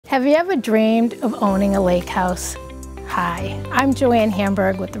Have you ever dreamed of owning a lake house? Hi, I'm Joanne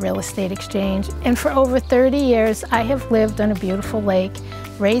Hamburg with the Real Estate Exchange, and for over 30 years I have lived on a beautiful lake.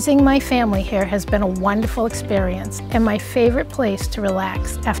 Raising my family here has been a wonderful experience and my favorite place to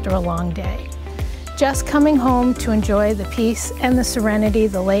relax after a long day. Just coming home to enjoy the peace and the serenity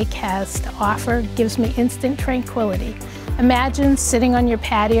the lake has to offer gives me instant tranquility. Imagine sitting on your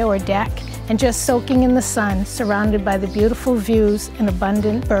patio or deck and just soaking in the sun, surrounded by the beautiful views and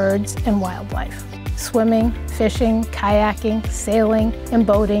abundant birds and wildlife. Swimming, fishing, kayaking, sailing, and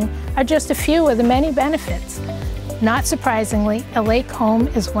boating are just a few of the many benefits. Not surprisingly, a lake home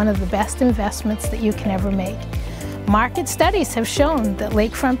is one of the best investments that you can ever make. Market studies have shown that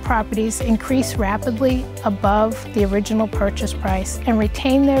lakefront properties increase rapidly above the original purchase price and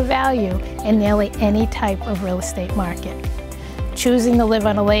retain their value in nearly any type of real estate market. Choosing to live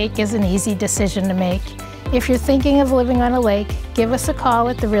on a lake is an easy decision to make. If you're thinking of living on a lake, give us a call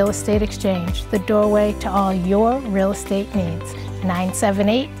at the Real Estate Exchange, the doorway to all your real estate needs.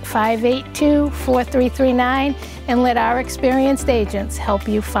 978-582-4339, and let our experienced agents help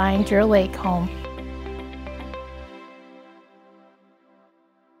you find your lake home.